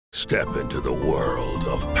Step into the world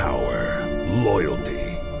of power, loyalty,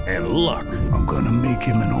 and luck. I'm gonna make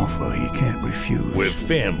him an offer he can't refuse. With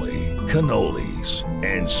family, cannolis,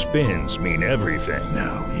 and spins mean everything.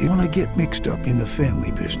 Now, you wanna get mixed up in the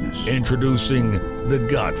family business. Introducing The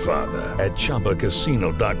Godfather at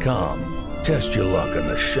ChumbaCasino.com. Test your luck in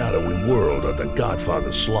the shadowy world of The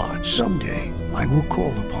Godfather slot. Someday, I will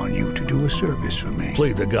call upon you to do a service for me.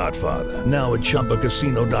 Play The Godfather now at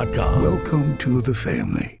ChumbaCasino.com. Welcome to the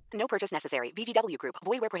family. No purchase necessary. VGW Group.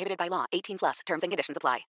 Void where prohibited by law. 18 plus. Terms and conditions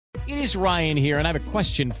apply. It is Ryan here, and I have a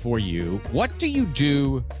question for you. What do you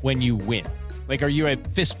do when you win? Like, are you a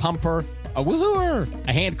fist pumper, a woohooer,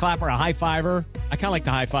 a hand clapper, a high fiver? I kind of like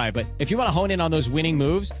the high five, but if you want to hone in on those winning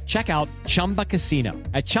moves, check out Chumba Casino.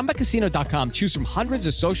 At ChumbaCasino.com, choose from hundreds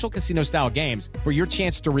of social casino-style games for your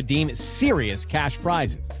chance to redeem serious cash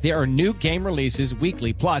prizes. There are new game releases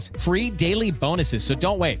weekly, plus free daily bonuses. So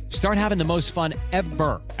don't wait. Start having the most fun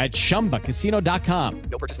ever at ChumbaCasino.com.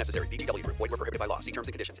 No purchase necessary. VGW Group. Void where prohibited by law. See terms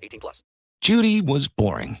and conditions. 18 plus. Judy was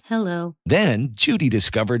boring. Hello. Then Judy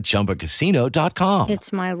discovered ChumbaCasino.com.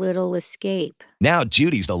 It's my little escape. Now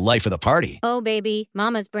Judy's the life of the party. Oh, baby,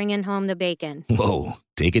 mama's bringing home the bacon. Whoa,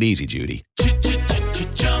 take it easy, Judy.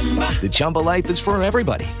 The Chumba life is for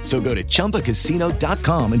everybody. So go to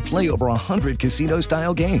ChumbaCasino.com and play over 100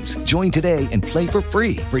 casino-style games. Join today and play for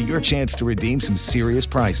free for your chance to redeem some serious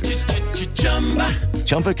prizes.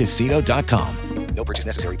 ChumbaCasino.com. No purchase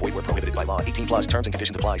necessary. Void where prohibited by law. 18 plus. Terms and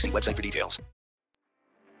conditions apply. See website for details.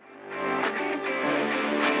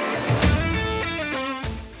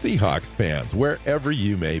 Seahawks fans, wherever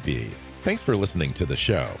you may be, thanks for listening to the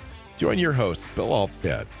show. Join your hosts, Bill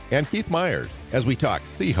Alvstead and Keith Myers, as we talk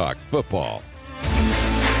Seahawks football.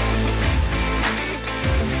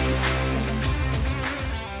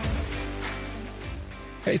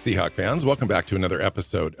 Hey, Seahawks fans, welcome back to another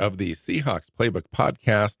episode of the Seahawks Playbook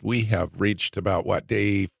podcast. We have reached about,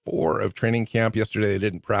 day 4 of training camp. Yesterday, they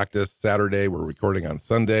didn't practice. Saturday, we're recording on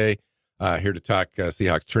Sunday. Here to talk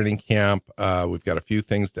Seahawks training camp. We've got a few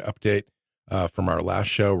things to update from our last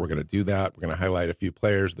show. We're going to do that. We're going to highlight a few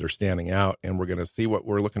players that are standing out, and we're going to see what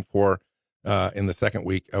we're looking for in the second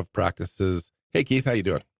week of practices. Hey, Keith, how you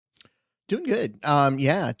doing? Doing good.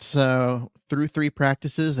 It's through 3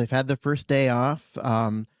 practices. They've had the first day off.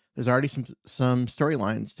 There's already some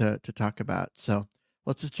storylines to talk about. So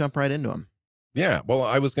let's just jump right into them. Yeah. Well,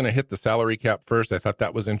 I was going to hit the salary cap first. I thought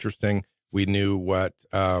that was interesting. We knew what,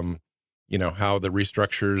 how the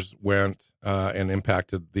restructures went and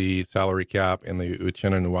impacted the salary cap and the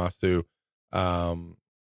Uchenna Nwasu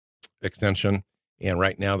extension. And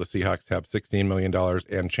right now the Seahawks have $16 million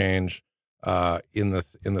and change in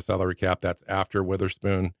the salary cap. That's after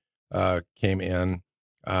Witherspoon came in,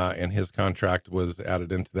 and his contract was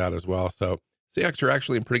added into that as well. So Seahawks are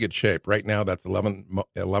actually in pretty good shape right now. That's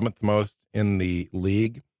 11th most in the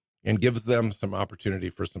league, and gives them some opportunity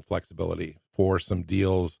for some flexibility for some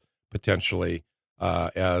deals potentially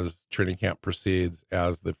as training camp proceeds,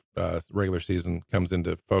 as the regular season comes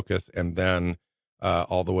into focus, and then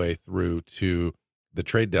all the way through to the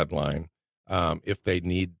trade deadline. If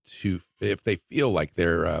they feel like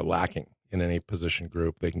they're lacking in any position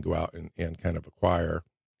group, they can go out and kind of acquire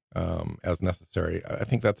as necessary. I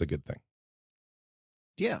think that's a good thing.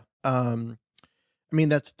 Yeah. That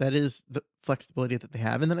is the flexibility that they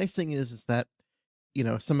have. And the nice thing is that,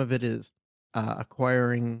 some of it is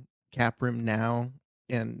acquiring cap room now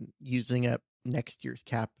and using up next year's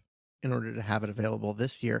cap in order to have it available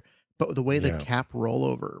this year. But the way the cap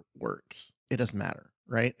rollover works, it doesn't matter,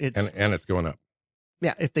 right? And it's going up.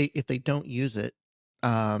 Yeah. If they don't use it,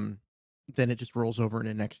 then it just rolls over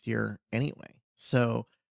into next year anyway. So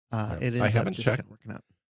it ends up just kind of working out.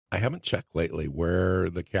 I haven't checked lately where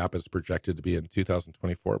the cap is projected to be in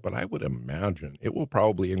 2024, but I would imagine it will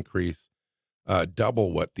probably increase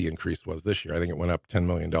double what the increase was this year. I think it went up $10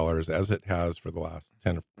 million as it has for the last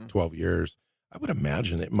 10 or 12 years. I would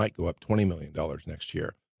imagine it might go up $20 million next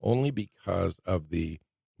year, only because of the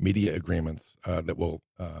media agreements that will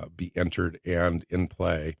be entered and in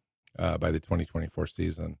play by the 2024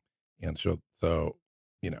 season. And so the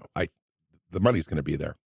money's going to be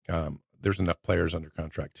there. There's enough players under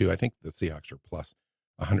contract too. I think the Seahawks are plus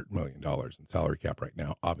 $100 million in salary cap right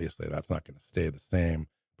now. Obviously, that's not going to stay the same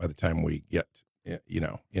by the time we get,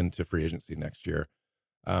 into free agency next year.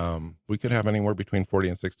 We could have anywhere between $40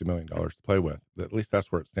 and $60 million to play with. At least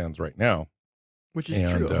that's where it stands right now. Which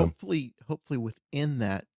is true. Hopefully within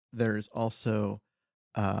that, there's also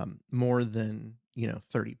more than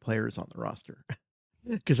 30 players on the roster,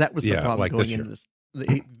 because that was the problem going into this.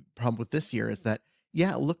 The problem with this year is that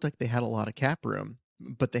it looked like they had a lot of cap room,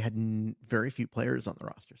 but they had very few players on the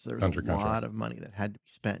roster. So there was Under a contract. lot of money that had to be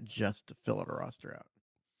spent just to fill a roster out.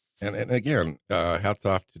 And again, hats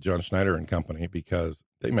off to John Schneider and company, because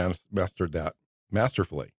they mastered that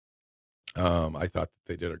masterfully. I thought that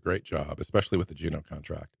they did a great job, especially with the Geno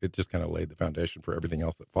contract. It just kind of laid the foundation for everything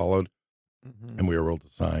else that followed. Mm-hmm. And we were able to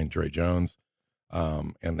sign Dre Jones.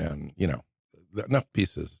 And then, enough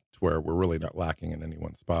pieces to where we're really not lacking in any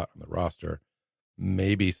one spot on the roster.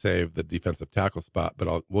 Maybe save the defensive tackle spot,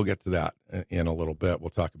 but we'll get to that in a little bit.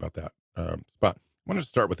 We'll talk about that spot. I wanted to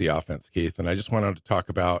start with the offense, Keith, and I just wanted to talk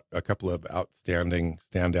about a couple of outstanding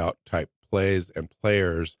standout type plays and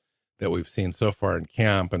players that we've seen so far in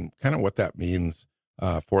camp and kind of what that means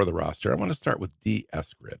for the roster. I want to start with D.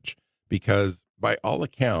 Eskridge, because by all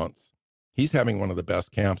accounts, he's having one of the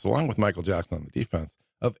best camps, along with Michael Jackson on the defense,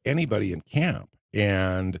 of anybody in camp.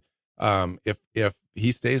 And if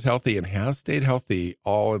he stays healthy and has stayed healthy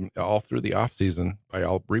all through the offseason by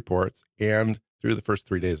all reports and through the first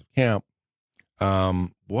 3 days of camp,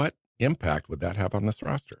 what impact would that have on this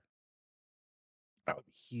roster? That would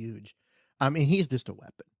be huge. I mean, he's just a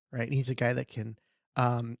weapon, right? He's a guy that can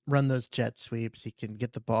run those jet sweeps. He can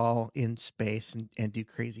get the ball in space and do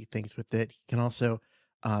crazy things with it. He can also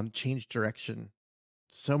change direction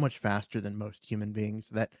so much faster than most human beings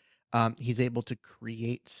that he's able to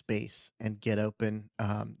create space and get open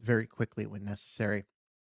very quickly when necessary.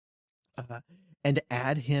 And to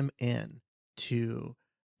add him in to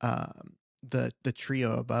the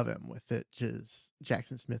trio above him with it, which is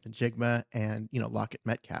Jackson Smith and Jigma and, Lockett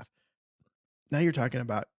Metcalf. Now you're talking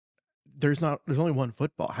about there's only one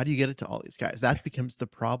football. How do you get it to all these guys? That becomes the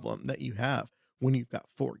problem that you have when you've got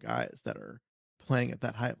 4 guys that are playing at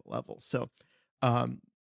that high of a level. So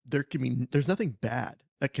there's nothing bad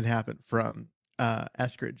that can happen from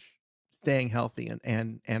Eskridge staying healthy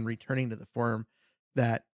and returning to the form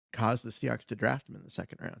that caused the Seahawks to draft him in the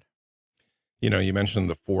second round. You mentioned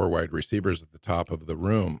the 4 wide receivers at the top of the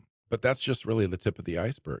room, but that's just really the tip of the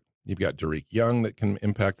iceberg. You've got Derek Young that can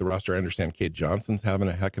impact the roster. I understand Cade Johnson's having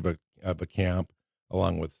a heck of a camp,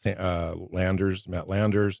 along with Matt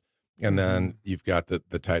Landers. And then you've got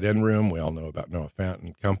the tight end room. We all know about Noah Fant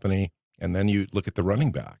and company. And then you look at the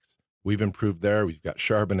running backs. We've improved there. We've got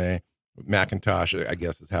Charbonnet. McIntosh, I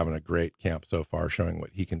guess, is having a great camp so far, showing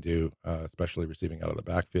what he can do, especially receiving out of the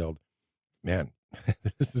backfield. Man,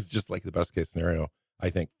 this is just like the best case scenario,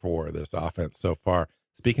 I think, for this offense so far.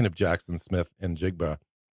 Speaking of Jackson Smith and Jigba,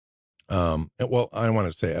 I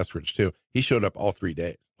wanted to say Eskridge too. He showed up all 3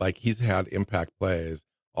 days. Like, he's had impact plays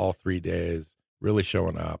all 3 days, really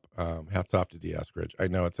showing up. Hats off to D. Eskridge. I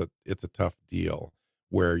know it's a tough deal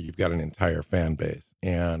where you've got an entire fan base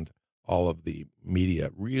and all of the media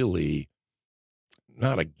really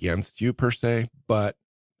not against you per se, but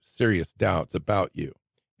serious doubts about you.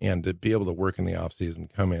 And to be able to work in the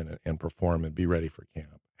offseason, come in and perform and be ready for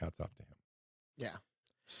camp, hats off to him. Yeah.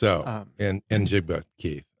 So, and Jigba,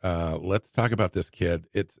 Keith, let's talk about this kid.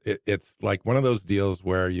 It's like one of those deals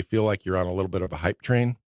where you feel like you're on a little bit of a hype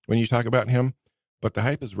train when you talk about him, but the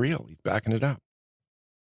hype is real. He's backing it up.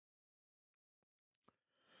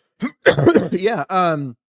 Yeah.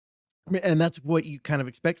 And that's what you kind of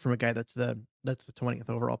expect from a guy that's the 20th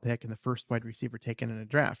overall pick and the first wide receiver taken in a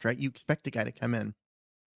draft, right? You expect a guy to come in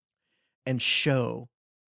and show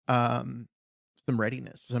some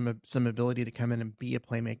readiness, some ability to come in and be a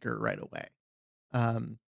playmaker right away.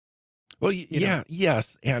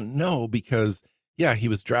 Yes and no, because he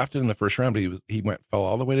was drafted in the first round, but he fell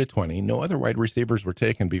all the way to 20. No other wide receivers were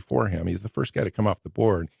taken before him. He's the first guy to come off the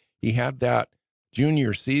board. He had that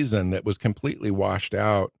junior season that was completely washed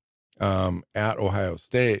out at Ohio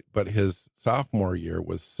State, but his sophomore year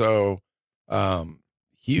was so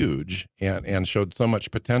huge and showed so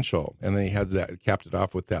much potential. And then he capped it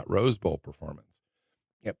off with that Rose Bowl performance.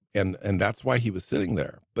 And that's why he was sitting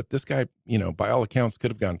there. But this guy, by all accounts,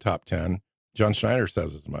 could have gone top 10. John Schneider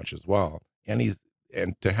says as much as well. And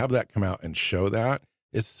to have that come out and show that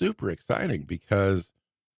is super exciting, because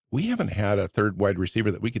we haven't had a third wide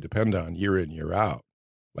receiver that we could depend on year in, year out,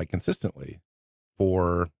 like consistently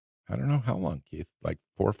for, I don't know how long, Keith, like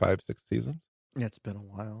 4, 5, 6 seasons. Yeah, it's been a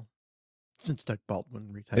while since Doug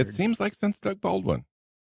Baldwin retired. It seems like since Doug Baldwin.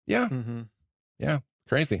 Yeah. Mm-hmm. Yeah.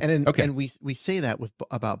 Crazy. And we say that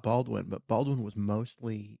about Baldwin, but Baldwin was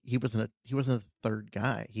mostly, he wasn't a third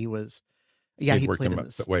guy. He was, he played in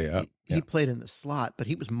the way up. He played in the slot, but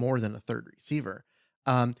he was more than a third receiver.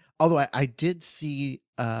 Although I did see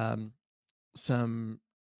some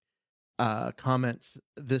comments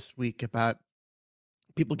this week about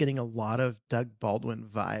people getting a lot of Doug Baldwin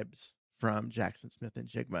vibes from Jackson Smith and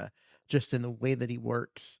Jigma, just in the way that he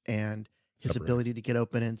works and his ability to get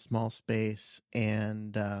open in small space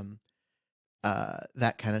and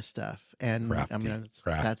that kind of stuff. And Crafty, I mean,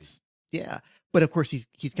 crafty. that's yeah. But of course,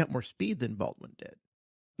 he's got more speed than Baldwin did.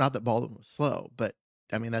 Not that Baldwin was slow, but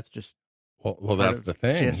I mean, that's just Well, that's the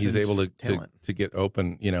thing. He's able talent. to get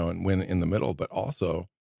open, and win in the middle, but also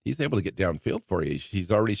he's able to get downfield for you.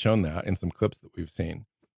 He's already shown that in some clips that we've seen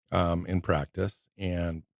in practice.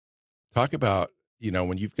 And talk about,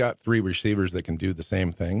 when you've got three receivers that can do the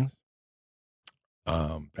same things,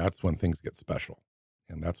 that's when things get special.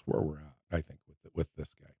 And that's where we're at, I think, with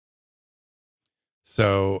this guy.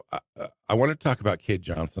 So I want to talk about Cade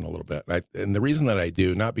Johnson a little bit. And the reason that I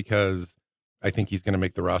do, not because I think he's going to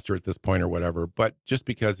make the roster at this point or whatever, but just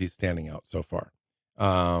because he's standing out so far.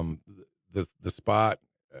 The spot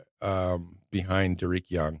behind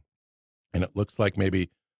Derek Young, and it looks like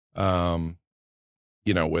maybe, with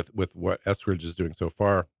what Eskridge is doing so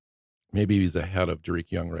far, maybe he's ahead of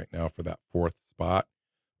Derek Young right now for that fourth spot.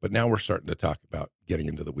 But now we're starting to talk about getting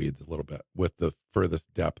into the weeds a little bit with the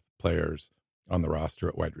furthest depth players on the roster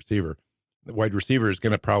at wide receiver. The wide receiver is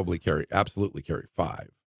going to absolutely carry 5.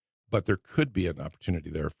 But there could be an opportunity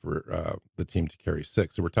there for the team to carry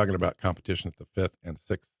 6. So we're talking about competition at the 5th and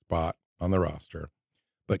 6th spot on the roster.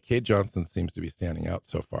 But Cade Johnson seems to be standing out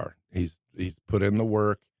so far. He's put in the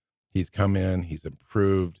work. He's come in. He's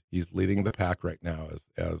improved. He's leading the pack right now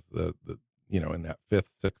as the in that 5th,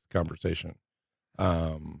 6th conversation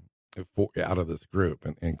out of this group,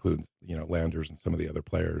 and includes Landers and some of the other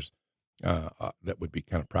players that would be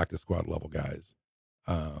kind of practice squad level guys.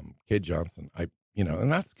 Cade Johnson,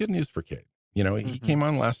 and that's good news for Cade. He came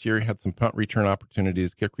on last year. He had some punt return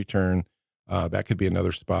opportunities, kick return. That could be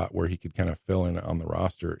another spot where he could kind of fill in on the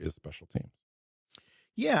roster is special teams.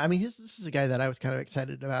 Yeah, I mean, this is a guy that I was kind of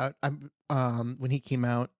excited about. When he came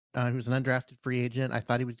out, he was an undrafted free agent. I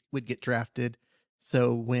thought he would get drafted.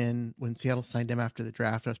 So when Seattle signed him after the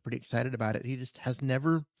draft, I was pretty excited about it. He just has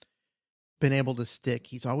never been able to stick.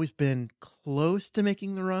 He's always been close to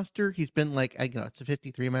making the roster. He's been like, it's a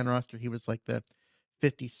 53-man roster. He was like the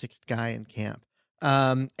 56th guy in camp.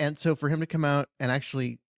 And so for him to come out and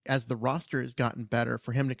actually, as the roster has gotten better,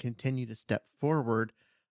 for him to continue to step forward,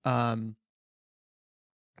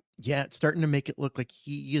 it's starting to make it look like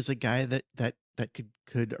he is a guy that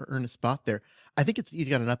could earn a spot there. I think he's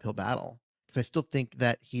got an uphill battle, because I still think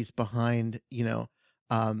that he's behind,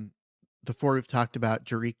 the 4 we've talked about,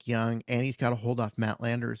 Derek Young, and he's got to hold off Matt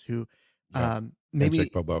Landers, who maybe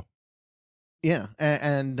Bobo. Yeah,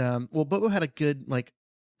 and Bobo had a good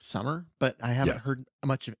summer, but I haven't heard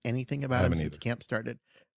much of anything about him since camp started.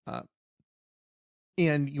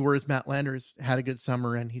 And whereas Matt Landers had a good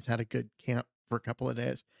summer and he's had a good camp for a couple of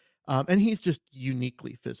days, and he's just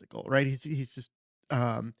uniquely physical, right? He's just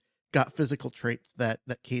got physical traits that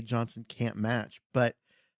Cade Johnson can't match, but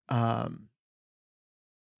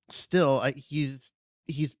still,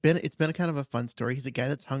 it's been a kind of a fun story. He's a guy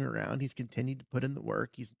that's hung around. He's continued to put in the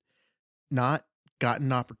work. He's not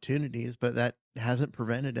gotten opportunities, but that hasn't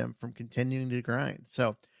prevented him from continuing to grind.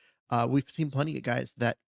 So we've seen plenty of guys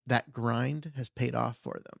that grind has paid off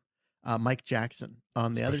for them. Mike Jackson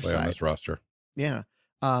on the other side on this roster. Yeah.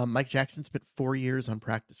 Mike Jackson spent 4 years on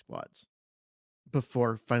practice squads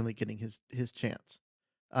before finally getting his chance.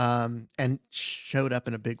 And showed up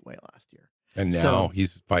in a big way last year. And now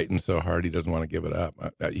he's fighting so hard, he doesn't want to give it up.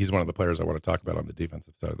 He's one of the players I want to talk about on the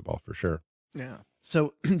defensive side of the ball for sure. Yeah.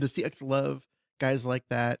 So the Seahawks love guys like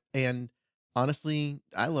that. And honestly,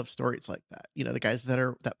 I love stories like that. The guys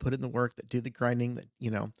that put in the work, that do the grinding, that,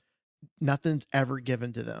 nothing's ever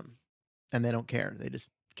given to them and they don't care. They just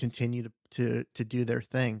continue to do their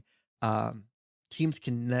thing. Teams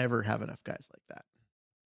can never have enough guys like that.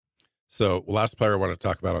 So last player I want to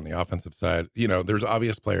talk about on the offensive side, there's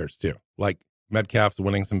obvious players too, like Metcalf's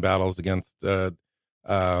winning some battles against, the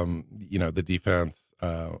defense.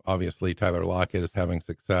 Obviously Tyler Lockett is having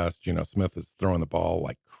success. Geno Smith is throwing the ball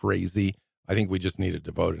like crazy. I think we just need to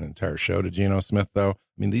devote an entire show to Geno Smith, though.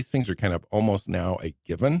 I mean, these things are kind of almost now a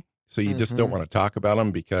given. So you just don't want to talk about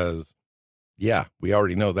them because, we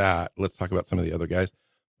already know that. Let's talk about some of the other guys.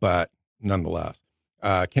 But nonetheless,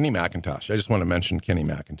 Kenny McIntosh. I just want to mention Kenny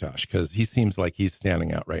McIntosh because he seems like he's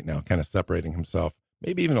standing out right now, kind of separating himself,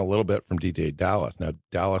 maybe even a little bit from DJ Dallas. Now,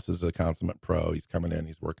 Dallas is a consummate pro. He's coming in.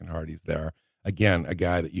 He's working hard. He's there. Again, a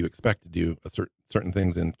guy that you expect to do certain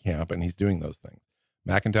things in camp, and he's doing those things.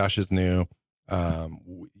 McIntosh is new.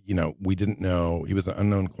 We didn't know. He was an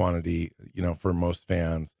unknown quantity, for most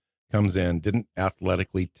fans. Comes in, didn't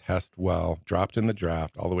athletically test well, dropped in the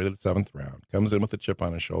draft all the way to the 7th round, comes in with a chip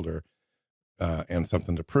on his shoulder and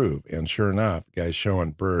something to prove. And sure enough, the guy's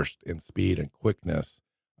showing burst and speed and quickness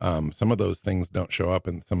Some of those things don't show up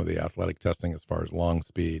in some of the athletic testing as far as long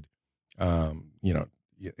speed, you know,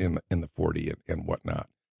 in the 40 and whatnot.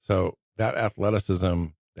 So that athleticism,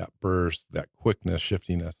 that burst, that quickness,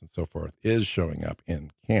 shiftiness, and so forth is showing up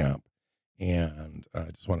in camp. And I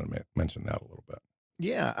just wanted to mention that a little bit.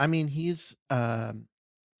 Yeah, I mean, he's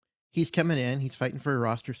coming in. He's fighting for a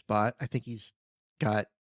roster spot. I think he's got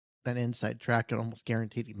an inside track and almost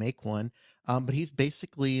guaranteed to make one. But he's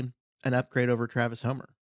basically an upgrade over Travis Homer,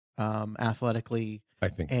 athletically, I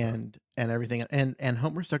think and everything. And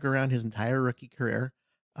Homer stuck around his entire rookie career.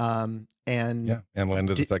 And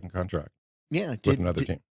landed a second contract. Yeah, with another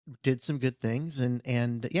team. Did some good things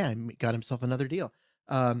and got himself another deal.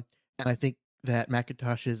 And I think that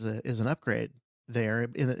McIntosh is an upgrade there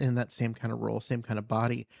in that same kind of role, same kind of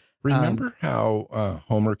body. Remember how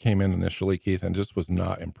Homer came in initially, Keith, and just was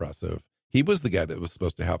not impressive. He was the guy that was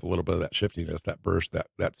supposed to have a little bit of that shiftiness, that burst,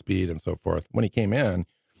 that speed, and so forth. When he came in,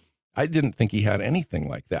 I didn't think he had anything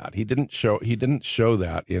like that. He didn't show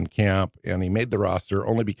that in camp, and he made the roster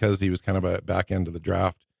only because he was kind of a back end of the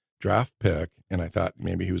draft pick, and I thought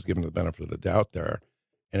maybe he was given the benefit of the doubt there.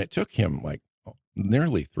 And it took him like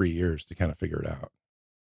nearly 3 years to kind of figure it out.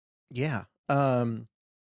 Yeah.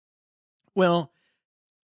 Well,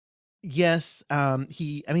 yes.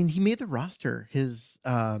 He made the roster his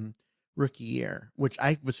rookie year, which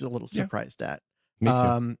I was a little surprised at. Me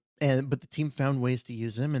too. But the team found ways to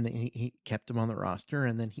use him, and he kept him on the roster.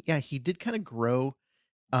 And then he did kind of grow,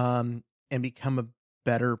 and become a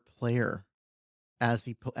better player as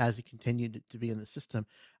he continued to be in the system.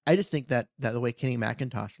 I just think that the way Kenny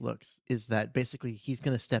McIntosh looks is that basically he's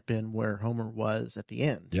going to step in where Homer was at the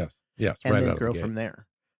end. Yes, and right then out grow of the from gate. there.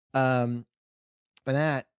 And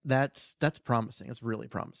that's promising. It's really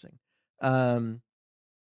promising. And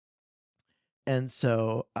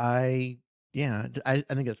so I think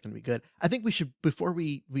that's going to be good. I think we should, before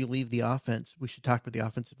we leave the offense, we should talk about the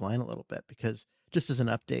offensive line a little bit, because just as an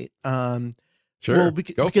update, Sure, well,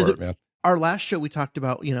 go because for it, man. Our last show we talked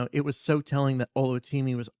about, it was so telling that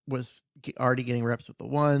Oluwatimi was already getting reps with the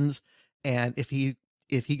ones, and if he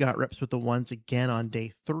got reps with the ones again on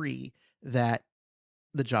day 3, that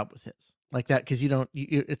the job was his, like that, because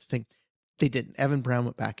it's the thing. They didn't. Evan Brown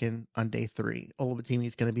went back in on day 3. Oluwatimi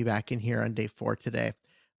is going to be back in here on day 4 today,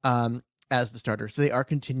 as the starter. So they are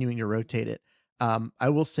continuing to rotate it. I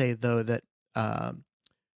will say though that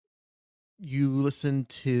you listen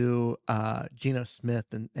to Geno Smith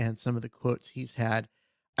and some of the quotes he's had,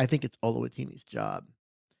 I think it's Oluwatimi's job.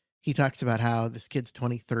 He talks about how this kid's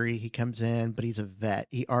 23. He comes in, but he's a vet.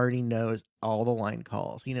 He already knows all the line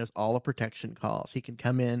calls. He knows all the protection calls. He can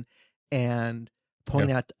come in and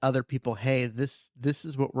point out to other people, hey, this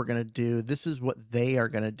is what we're going to do. This is what they are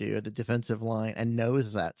going to do, the defensive line, and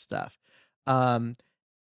knows that stuff.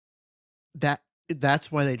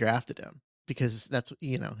 That's why they drafted him, because that's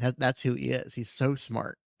who he is. He's so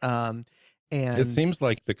smart. And it seems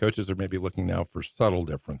like the coaches are maybe looking now for subtle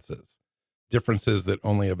differences that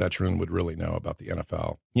only a veteran would really know about the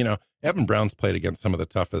NFL. Evan Brown's played against some of the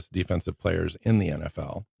toughest defensive players in the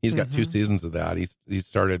NFL. He's got 2 seasons of that. He's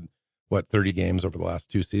started 30 games over the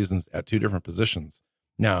last 2 seasons at 2 different positions.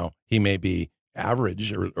 Now he may be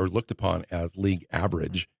average or looked upon as league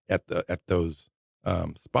average at those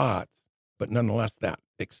spots, but nonetheless, that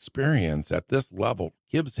experience at this level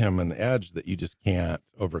gives him an edge that you just can't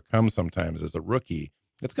overcome sometimes as a rookie.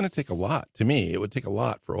 It's going to take a lot. To me, it would take a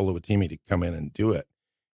lot for Oluwatimi to come in and do it.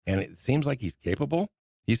 And it seems like he's capable.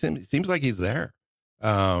 He seems like he's there.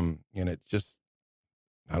 And it's just,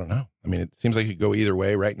 I don't know. I mean, it seems like he could go either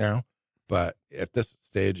way right now. But at this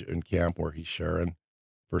stage in camp where he's sharing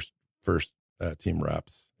first team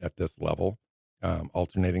reps at this level,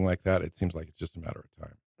 alternating like that, it seems like it's just a matter of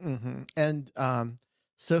time. Mm-hmm. And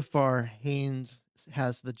so far, Haynes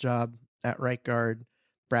has the job at right guard.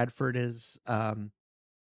 Bradford isn't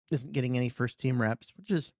getting any first team reps,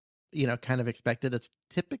 which is kind of expected. That's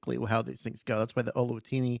typically how these things go. That's why the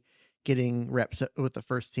Oluwatimi getting reps with the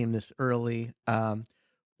first team this early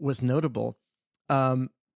was notable.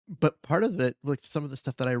 But part of it, like some of the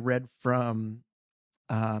stuff that I read from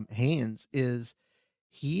Haynes, is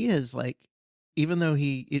he is like, even though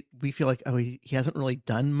we feel like, he hasn't really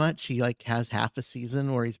done much. He like has half a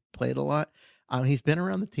season where he's played a lot. He's been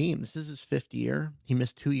around the team. This is his 5th year. He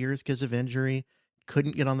missed 2 years because of injury.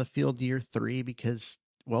 Couldn't get on the field year 3 because,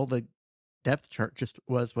 well, the depth chart just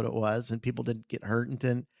was what it was, and people didn't get hurt. And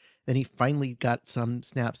then he finally got some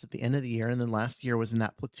snaps at the end of the year, and then last year was in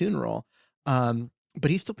that platoon role. But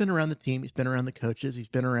he's still been around the team. He's been around the coaches. He's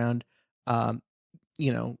been around,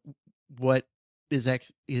 what is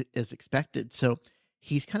expected. So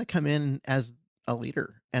he's kind of come in as a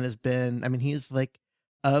leader and has been, he is like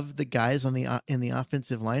of the guys on the in the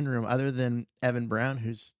offensive line room, other than Evan Brown,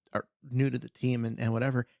 who's new to the team and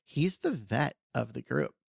whatever, he's the vet of the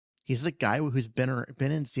group. He's the guy who's been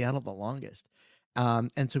in Seattle the longest.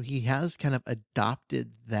 And so he has kind of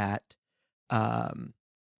adopted that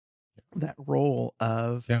that role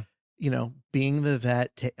of, being the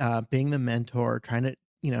vet, being the mentor, trying to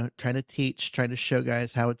teach, trying to show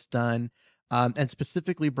guys how it's done. And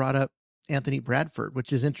specifically brought up Anthony Bradford,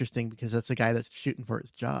 which is interesting because that's the guy that's shooting for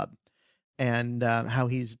his job, and how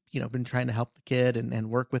he's, been trying to help the kid and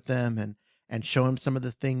work with them and show him some of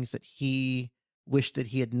the things that he wished that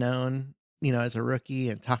he had known, as a rookie,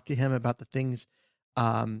 and talk to him about the things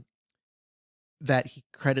that he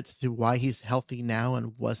credits to why he's healthy now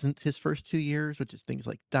and wasn't his first 2 years, which is things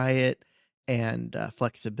like diet and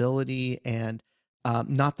flexibility and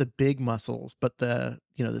not the big muscles, but the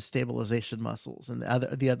stabilization muscles and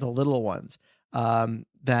the other little ones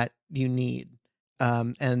that you need.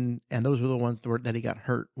 And those were the ones that he got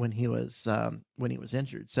hurt when he was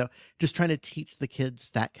injured. So just trying to teach the kids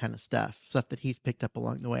that kind of stuff that he's picked up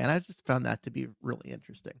along the way. And I just found that to be really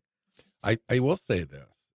interesting. I will say this.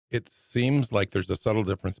 It seems like there's a subtle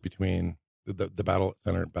difference between the battle at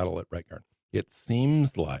center and battle at right guard. It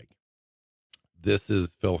seems like this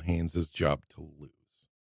is Phil Haynes' job to lose.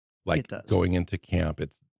 Like going into camp,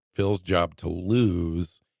 it's Phil's job to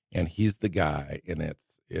lose, and he's the guy, and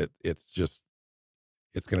it's going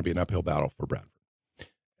to be an uphill battle for Bradford.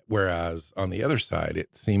 Whereas on the other side,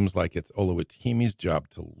 it seems like it's Oluwatimi's job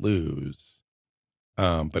to lose,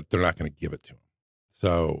 but they're not going to give it to him.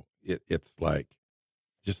 So it's like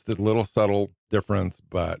just a little subtle difference,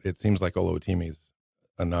 but it seems like Oluwatimi's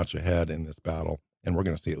a notch ahead in this battle, and we're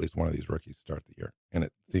going to see at least one of these rookies start the year, and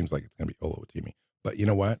it seems like it's going to be Oluwatimi. But you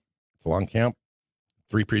know what? It's a long camp,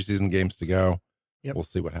 3 preseason games to go. Yep. We'll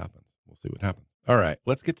see what happens. All right,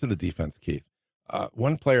 let's get to the defense, Keith.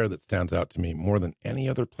 One player that stands out to me more than any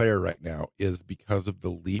other player right now is because of the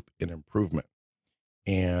leap in improvement.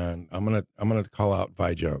 And I'm gonna call out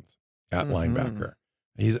Vi Jones at linebacker.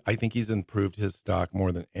 I think he's improved his stock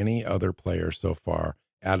more than any other player so far.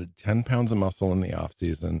 Added 10 pounds of muscle in the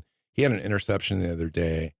offseason. He had an interception the other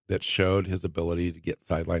day that showed his ability to get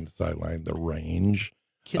sideline to sideline, the range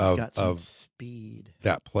Kid's got some speed.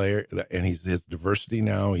 That player, and his diversity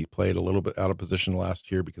now. He played a little bit out of position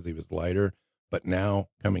last year because he was lighter, but now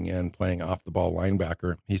coming in playing off the ball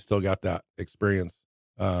linebacker, he's still got that experience,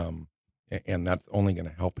 and that's only going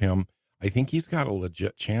to help him. I think he's got a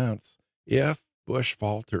legit chance if Bush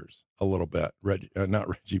falters a little bit. Not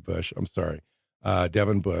Reggie Bush. I'm sorry,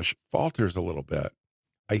 Devin Bush falters a little bit.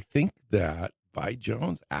 I think that Vi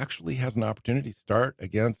Jones actually has an opportunity to start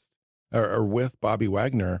against or with Bobby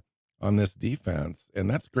Wagner on this defense. And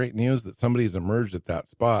that's great news that somebody's emerged at that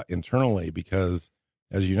spot internally because,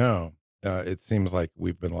 as you know, it seems like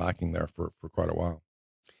we've been lacking there for quite a while.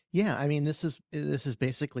 Yeah, I mean, this is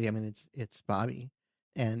basically, I mean, it's Bobby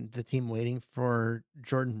and the team waiting for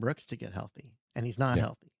Jordan Brooks to get healthy, and he's not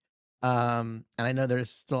healthy. And I know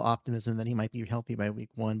there's still optimism that he might be healthy by week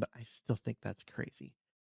 1, but I still think that's crazy.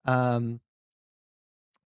 And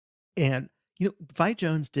Vi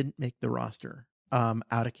Jones didn't make the roster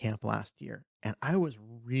out of camp last year, and I was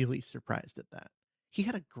really surprised at that. He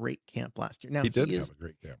had a great camp last year. Now he did have a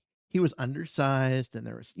great camp. He was undersized, and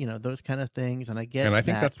there was those kind of things, and I get. And I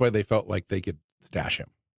think that's why they felt like they could stash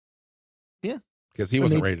him. Yeah, because he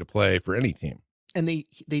wasn't ready to play for any team. And they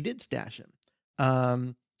did stash him,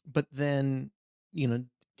 but then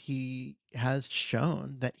he has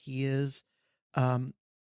shown that he is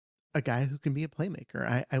a guy who can be a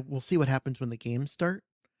playmaker. I will see what happens when the games start,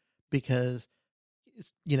 because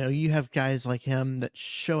you have guys like him that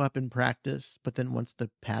show up in practice, but then once the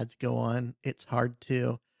pads go on, it's hard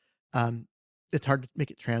to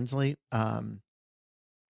make it translate.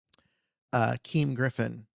 Keem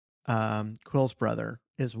Griffin, Quill's brother,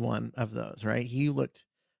 is one of those, right? He looked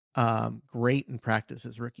great in practice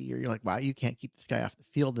his rookie year. You're like, wow, you can't keep this guy off the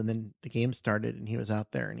field. And then the game started and he was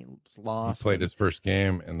out there and he was lost. He played his first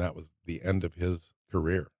game and that was the end of his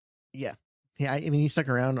career. Yeah. Yeah. I mean, he stuck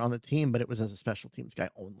around on the team, but it was as a special teams guy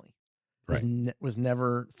only. Right. Was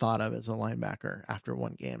never thought of as a linebacker after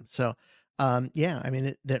one game. So, yeah, I mean,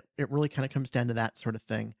 it really kind of comes down to that sort of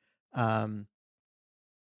thing. And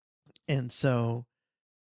so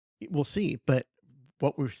we'll see, but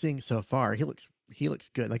what we're seeing so far, he looks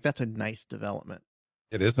good. Like, that's a nice development.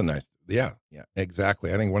 It is a nice, yeah,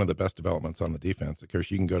 exactly. I think one of the best developments on the defense. Of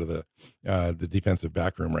course, you can go to the defensive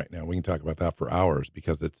back room right now. We can talk about that for hours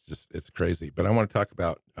because it's crazy. But I want to talk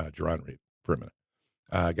about Jerron Reed for a minute.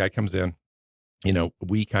 Guy comes in,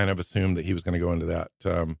 we kind of assumed that he was going to go into that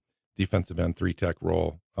defensive end 3-tech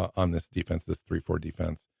role on this defense, this 3-4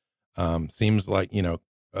 defense. Seems like,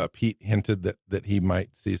 Pete hinted that he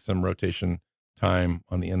might see some rotation time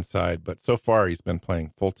on the inside, but so far he's been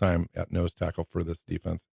playing full-time at nose tackle for this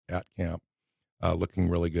defense at camp, looking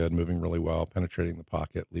really good, moving really well, penetrating the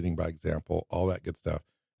pocket, leading by example, all that good stuff.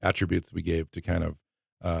 Attributes we gave to kind of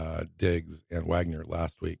Diggs and Wagner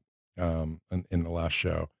last week in the last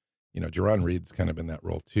show. Jerron Reed's kind of in that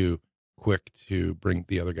role too, quick to bring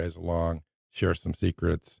the other guys along, share some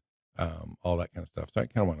secrets, all that kind of stuff. So I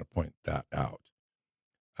kind of want to point that out.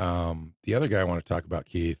 The other guy I want to talk about,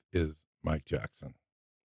 Keith, is Mike Jackson.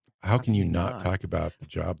 How can you not talk about the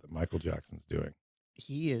job that Michael Jackson's doing?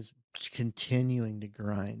 He is continuing to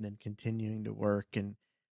grind and continuing to work, and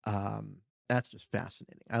that's just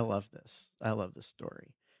fascinating. I love this. I love this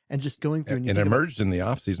story. And just going through, and it emerged in the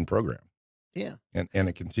off-season program. Yeah, and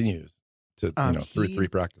it continues to through 3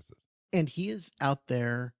 practices. And he is out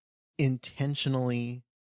there intentionally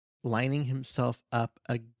lining himself up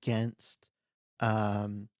against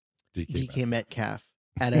DK Metcalf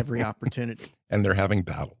at every opportunity. And they're having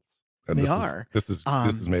battles. And this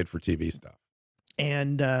is made for TV stuff.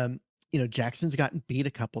 And Jackson's gotten beat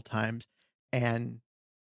a couple times, and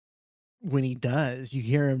when he does, you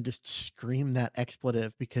hear him just scream that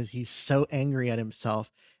expletive because he's so angry at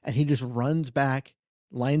himself, and he just runs back,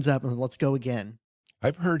 lines up, and let's go again.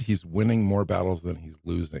 I've heard he's winning more battles than he's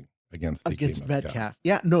losing against DK Metcalf.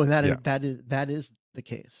 Yeah, no, that is the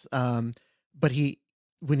case. But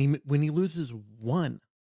when he loses one,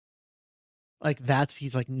 like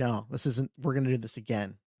he's like, no, this isn't. We're gonna do this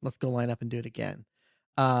again. Let's go line up and do it again.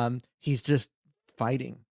 He's just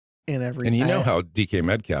fighting in every. And how DK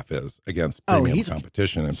Metcalf is against premium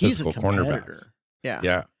competition and physical cornerbacks.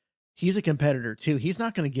 Yeah. He's a competitor too. He's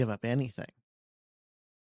not going to give up anything.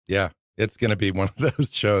 Yeah. It's going to be one of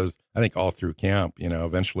those shows, I think, all through camp.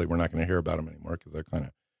 Eventually we're not going to hear about him anymore because they're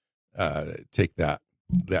kind of take that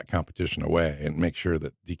competition away and make sure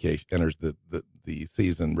that DK enters the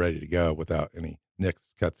season ready to go without any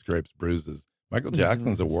nicks, cuts, scrapes, bruises. Michael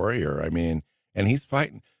Jackson's a warrior. I mean, and he's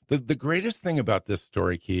fighting. The greatest thing about this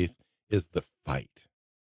story, Keith, is the fight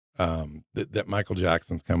that Michael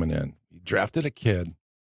Jackson's coming in. He drafted a kid,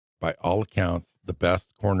 by all accounts, the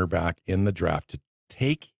best cornerback in the draft to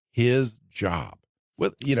take his job.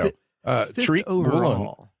 With Tariq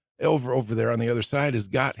Woolen over there on the other side has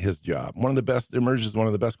got his job. Emerges one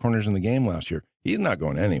of the best corners in the game last year. He's not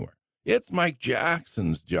going anywhere. It's Mike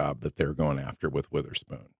Jackson's job that they're going after with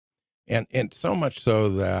Witherspoon, and so much so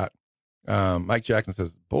that Mike Jackson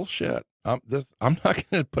says, "Bullshit. I'm not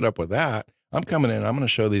going to put up with that. I'm coming in. I'm going to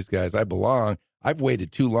show these guys I belong. I've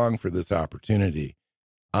waited too long for this opportunity.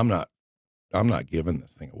 I'm not giving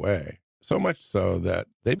this thing away." So much so that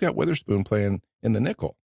they've got Witherspoon playing in the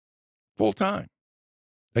nickel full time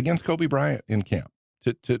against Kobe Bryant in camp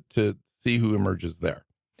to see who emerges there.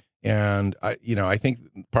 And I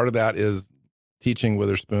think part of that is teaching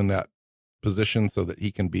Witherspoon that position so that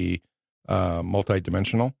he can be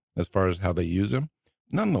multidimensional as far as how they use him.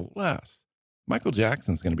 Nonetheless, Michael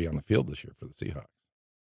Jackson's going to be on the field this year for the Seahawks.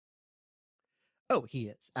 Oh, he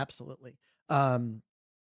is. Absolutely.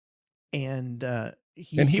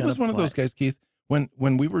 He was one of those guys, Keith, when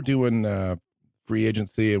we were doing free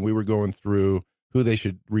agency and we were going through who they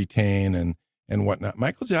should retain and whatnot,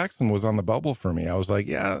 Michael Jackson was on the bubble for me. I was like,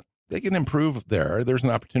 yeah, they can improve there. There's an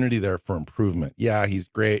opportunity there for improvement. Yeah, he's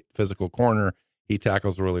great physical corner. He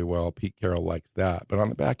tackles really well. Pete Carroll likes that. But on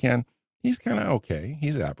the back end, he's kind of okay.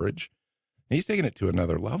 He's average. And he's taking it to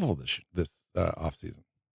another level this offseason.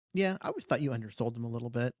 Yeah, I always thought you undersold him a little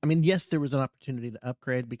bit. I mean, yes, there was an opportunity to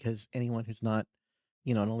upgrade because anyone who's not,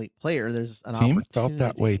 an elite player, there's an opportunity. Team felt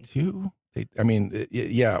that way too. It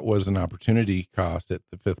was an opportunity cost at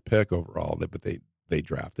the 5th pick overall, but they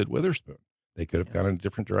drafted Witherspoon. They could have gone in a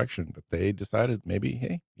different direction, but they decided maybe,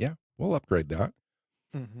 hey, yeah, we'll upgrade that.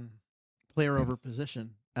 Mm-hmm. Player over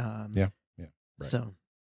position. Right. So,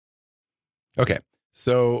 okay.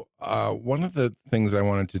 So one of the things I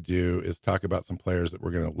wanted to do is talk about some players that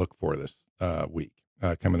we're going to look for this week,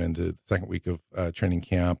 coming into the second week of training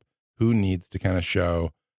camp, who needs to kind of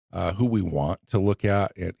show who we want to look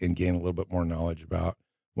at and gain a little bit more knowledge about.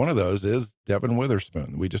 One of those is Devin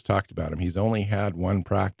Witherspoon. We just talked about him. He's only had one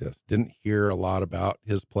practice. Didn't hear a lot about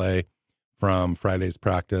his play from Friday's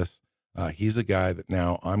practice. He's a guy that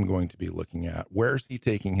now I'm going to be looking at. Where's he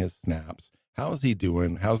taking his snaps? How's he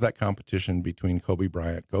doing? How's that competition between Kobe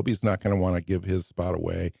Bryant? Kobe's not going to want to give his spot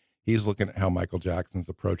away. He's looking at how Michael Jackson's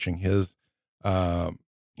approaching his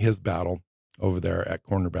battle over there at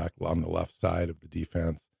cornerback on the left side of the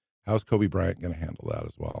defense. How's Kobe Bryant going to handle that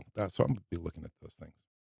as well? So I'm going to be looking at those things.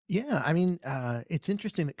 Yeah, I mean, it's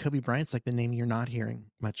interesting that Kobe Bryant's like the name you're not hearing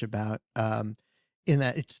much about. In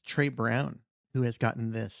that it's Trey Brown who has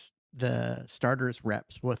gotten the starters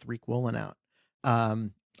reps with Reek Woolen out,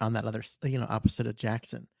 on that other, opposite of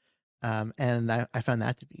Jackson. And I found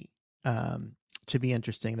that to be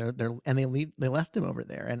interesting. And they left him over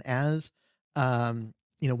there. And as,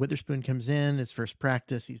 Witherspoon comes in his first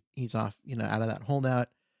practice, he's off, out of that holdout.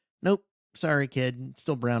 Nope. Sorry, kid.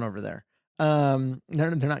 Still Brown over there. They're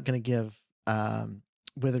not going to give,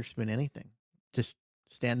 Witherspoon anything. Just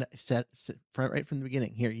sit right from the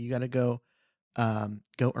beginning. Here, you got to go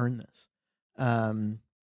earn this.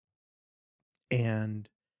 And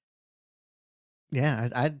yeah,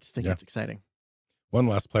 I just think it's exciting. One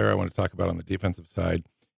last player I want to talk about on the defensive side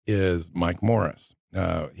is Mike Morris.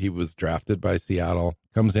 He was drafted by Seattle,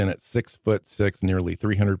 comes in at 6'6", nearly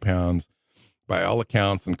 300 pounds by all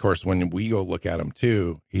accounts. And of course, when we go look at him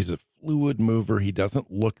too, he's a fluid mover. He doesn't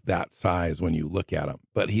look that size when you look at him,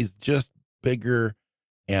 but he's just bigger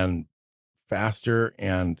and faster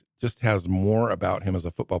and just has more about him as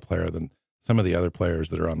a football player than some of the other players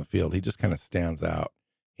that are on the field. He just kind of stands out.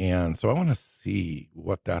 And so I want to see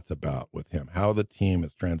what that's about with him, how the team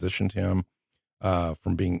has transitioned him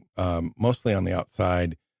from being mostly on the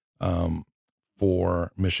outside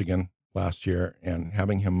for Michigan last year and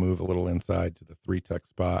having him move a little inside to the 3-tech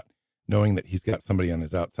spot, knowing that he's got somebody on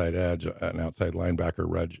his outside edge, an outside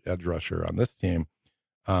linebacker, edge rusher on this team,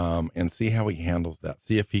 and see how he handles that.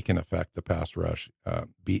 See if he can affect the pass rush,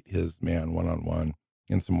 beat his man one-on-one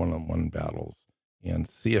in some one-on-one battles, and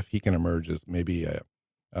see if he can emerge as maybe a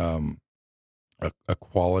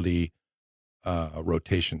quality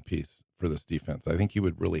rotation piece for this defense. I think he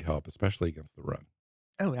would really help, especially against the run.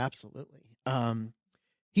 Oh, absolutely.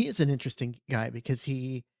 He is an interesting guy because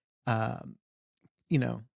he, the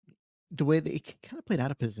way that he kind of played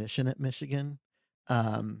out of position at Michigan,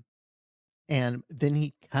 and then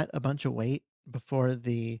he cut a bunch of weight before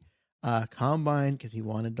the combine because he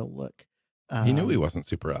wanted to look. He knew he wasn't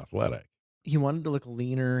super athletic. He wanted to look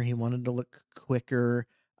leaner. He wanted to look quicker.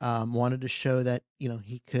 Wanted to show that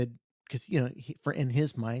he could, because in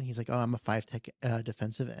his mind he's like, oh, I'm a 5-tech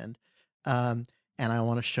defensive end, and I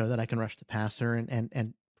want to show that I can rush the passer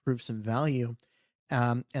and prove some value.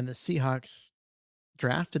 And the Seahawks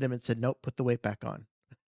drafted him and said, nope, put the weight back on.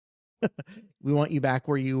 We want you back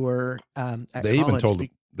where you were at they college.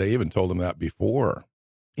 They even told him that before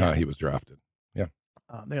he was drafted. Yeah.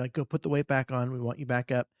 They're like, go put the weight back on. We want you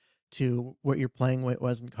back up to what your playing weight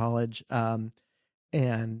was in college.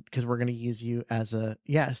 And because we're going to use you as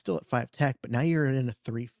still at 5-tech, but now you're in a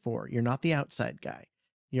 3-4. You're not the outside guy.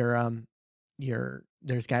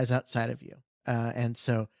 There's guys outside of you. And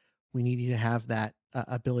so we need you to have that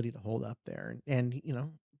ability to hold up there. And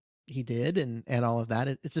he did, and all of that.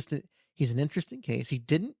 It's just, he's an interesting case. He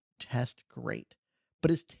didn't test great, but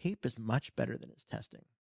his tape is much better than his testing.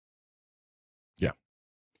 Yeah.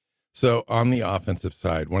 So on the offensive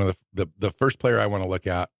side, one of the first player I want to look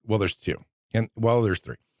at, well, there's two. There's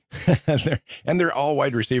three, and they're all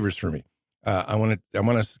wide receivers for me. I want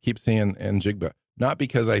to keep seeing Njigba, not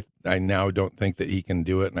because I now don't think that he can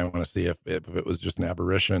do it, and I want to see if it was just an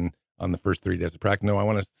aberration on the first 3 days of practice. No, I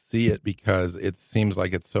want to see it because it seems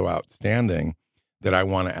like it's so outstanding that I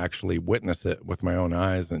want to actually witness it with my own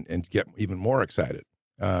eyes and get even more excited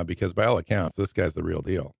because by all accounts, this guy's the real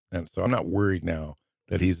deal, and so I'm not worried now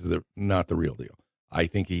that he's not the real deal. I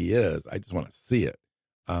think he is. I just want to see it.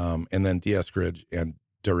 And then Eskridge and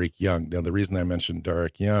Derek Young. Now, the reason I mentioned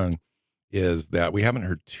Derek Young is that we haven't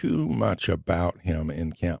heard too much about him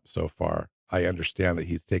in camp so far. I understand that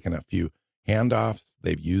he's taken a few handoffs.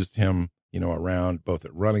 They've used him, around both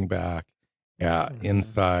at running back,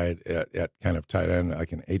 inside, at kind of tight end,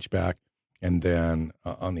 like an H-back, and then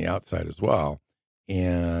on the outside as well.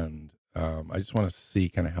 And I just want to see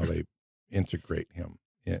kind of how they integrate him,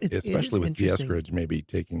 especially with Eskridge maybe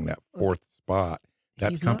taking that 4th spot.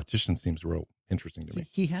 That competition seems real interesting to me.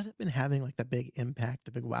 He hasn't been having like the big impact,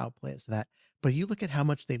 the big wow plays that, but you look at how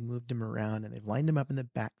much they've moved him around and they've lined him up in the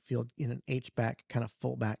backfield in an H-back kind of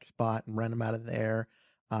fullback spot and run him out of there.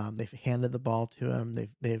 They've handed the ball to him.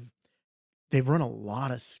 They've run a lot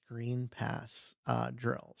of screen pass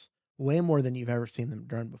drills, way more than you've ever seen them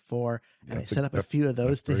run before. And they set up a few of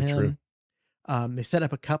those to him. They set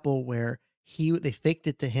up a couple where they faked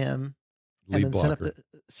it to him. Lead and then blocker.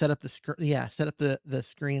 set up the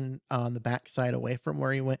screen on the backside away from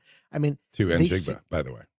where he went. I mean, to Njigba, by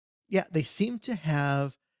the way. Yeah, they seem to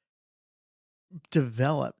have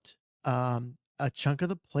developed a chunk of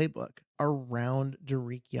the playbook around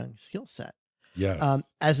Derek Young's skill set. Yes.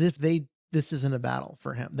 As if they this isn't a battle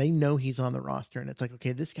for him. They know he's on the roster, and it's like,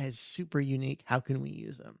 okay, this guy's super unique. How can we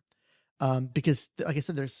use him? Because, like I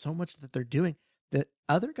said, there's so much that they're doing that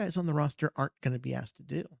other guys on the roster aren't going to be asked to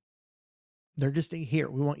do. They're just saying, here,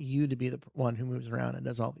 we want you to be the one who moves around and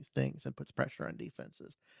does all these things and puts pressure on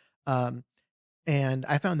defenses. And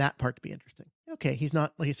I found that part to be interesting. Okay, he's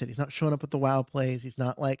not, like I said, he's not showing up with the wow plays. He's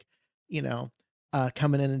not like,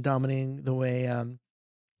 coming in and dominating the way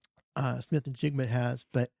Smith and Jigma has.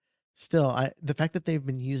 But still, the fact that they've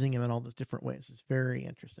been using him in all those different ways is very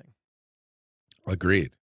interesting.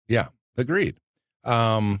 Agreed. Yeah, agreed.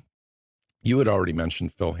 You had already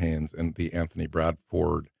mentioned Phil Haynes and the Anthony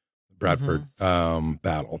Bradford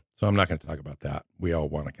battle, so I'm not going to talk about that. We all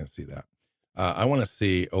want to kind of see that. I want to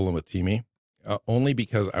see Oluwatimi, only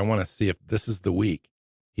because I want to see if this is the week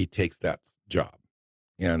he takes that job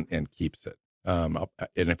and keeps it. And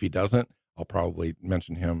if he doesn't, I'll probably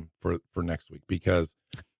mention him for next week, because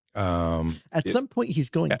at some point he's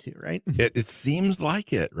going to, right? It seems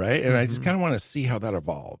like it, right? And I just kind of want to see how that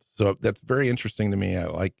evolves. So that's very interesting to me. I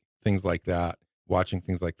like things like that. Watching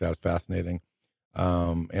things like that is fascinating.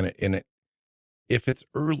 If it's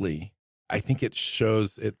early, I think it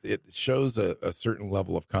shows a certain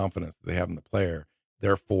level of confidence that they have in the player.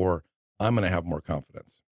 Therefore, I'm going to have more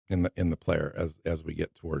confidence in the player as we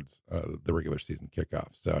get towards the regular season kickoff.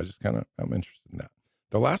 So I'm interested in that.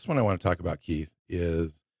 The last one I want to talk about, Keith,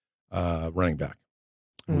 is running back.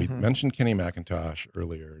 We mentioned Kenny McIntosh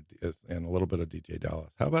earlier and a little bit of DJ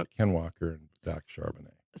Dallas. How about Ken Walker and Zach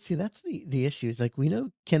Charbonnet? See, that's the issue. Is like, we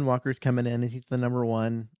know Ken Walker's coming in and he's the number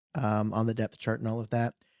one on the depth chart and all of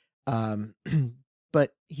that.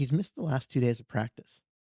 But he's missed the last 2 days of practice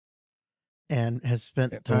and has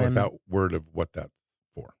spent time without word of what that's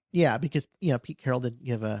for. Yeah, because Pete Carroll didn't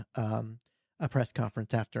give a press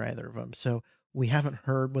conference after either of them, so we haven't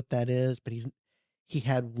heard what that is. But he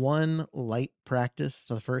had one light practice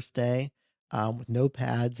the first day with no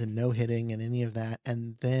pads and no hitting and any of that,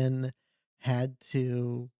 and then had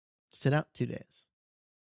to sit out 2 days,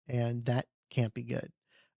 and that can't be good.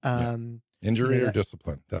 Injury or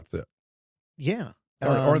discipline, that's it. Yeah.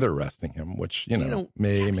 Or they're resting him, which,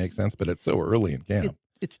 may make sense, but it's so early in camp.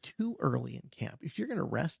 It's too early in camp. If you're going to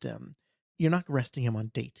rest him, you're not resting him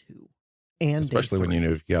on day 2. And especially when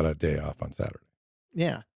you've got a day off on Saturday.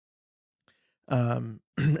 Yeah. And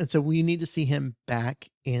so we need to see him back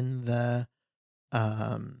in the,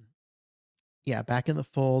 back in the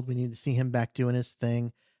fold. We need to see him back doing his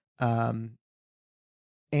thing. And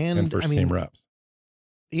first team reps.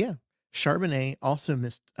 Yeah. Charbonnet also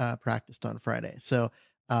missed practiced on Friday. So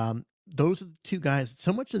those are the two guys.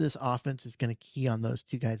 So much of this offense is going to key on those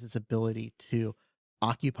two guys' ability to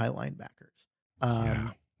occupy linebackers.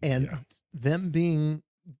 Them being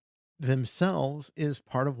themselves is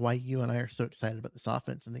part of why you and I are so excited about this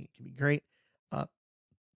offense and think it can be great.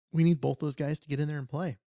 We need both those guys to get in there and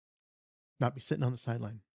play, not be sitting on the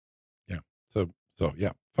sideline. Yeah. So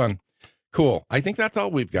yeah, fun. Cool. I think that's all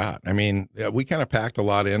we've got. I mean, we kind of packed a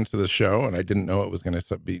lot into the show, and I didn't know it was going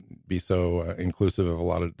to be so inclusive of a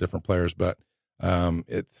lot of different players, but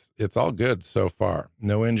it's all good so far.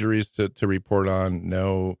 No injuries to report on,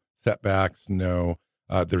 no setbacks, no.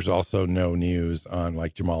 There's also no news on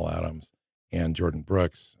like Jamal Adams and Jordan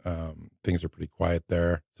Brooks. Things are pretty quiet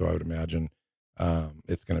there, so I would imagine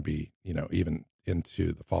it's going to be even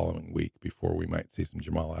into the following week before we might see some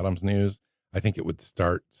Jamal Adams news. I think it would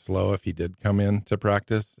start slow if he did come in to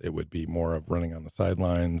practice. It would be more of running on the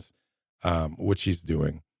sidelines, which he's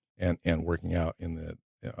doing, and working out in the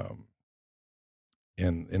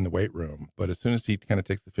in the weight room. But as soon as he kind of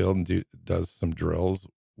takes the field and does some drills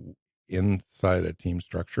inside a team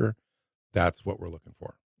structure, that's what we're looking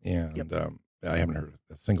for. And I haven't heard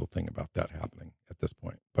a single thing about that happening at this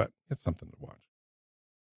point, but it's something to watch.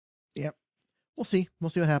 Yep. We'll see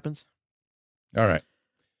what happens. All right.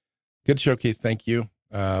 Good show, Keith. Thank you.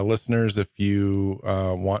 Listeners, if you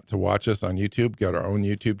want to watch us on YouTube, go to our own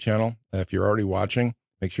YouTube channel. If you're already watching,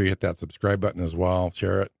 make sure you hit that subscribe button as well,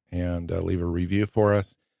 share it, and leave a review for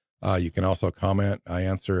us. You can also comment. I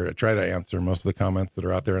try to answer most of the comments that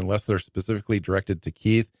are out there, unless they're specifically directed to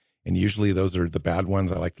Keith, and usually those are the bad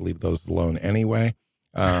ones. I like to leave those alone anyway.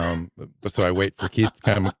 So I wait for Keith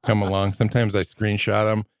to come along. Sometimes I screenshot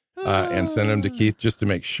them and send them to Keith just to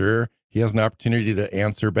make sure he has an opportunity to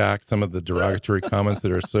answer back some of the derogatory comments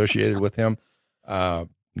that are associated with him. No,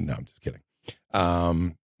 I'm just kidding.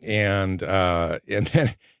 And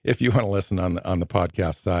then if you want to listen on the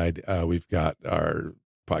podcast side, we've got our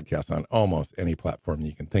podcast on almost any platform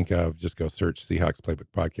you can think of. Just go search Seahawks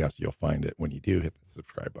Playbook Podcast. You'll find it. When you do, hit the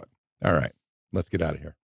subscribe button. All right, let's get out of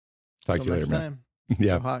here. Talk to you later, man.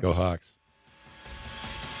 Yeah, go Hawks.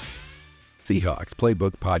 Seahawks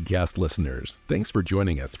Playbook podcast listeners, thanks for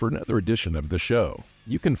joining us for another edition of the show.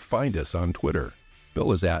 You can find us on Twitter.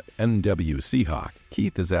 Bill is at NWSeahawk,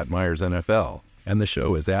 Keith is at Myers NFL, and the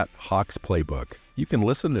show is at Hawks Playbook. You can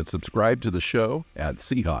listen and subscribe to the show at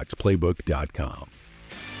SeahawksPlaybook.com.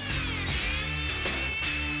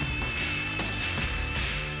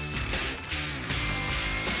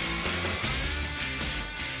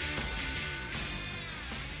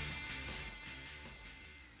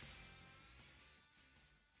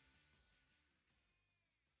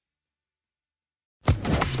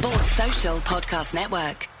 Sports Social Podcast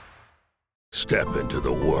Network. Step into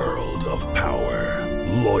the world of power,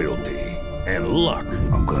 loyalty, and luck.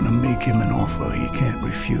 I'm gonna make him an offer he can't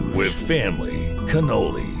refuse. With family,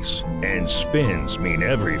 cannolis, and spins mean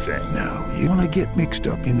everything. Now, you wanna get mixed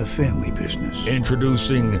up in the family business.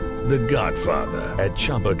 Introducing The Godfather at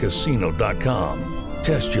ChumbaCasino.com.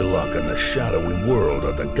 Test your luck in the shadowy world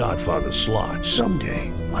of The Godfather slot.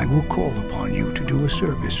 Someday, I will call upon you to do a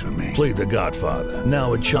service for me. Play The Godfather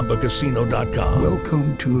now at ChumbaCasino.com.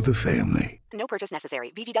 Welcome to the family. No purchase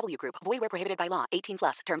necessary. VGW Group. Void where prohibited by law.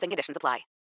 18+. Terms and conditions apply.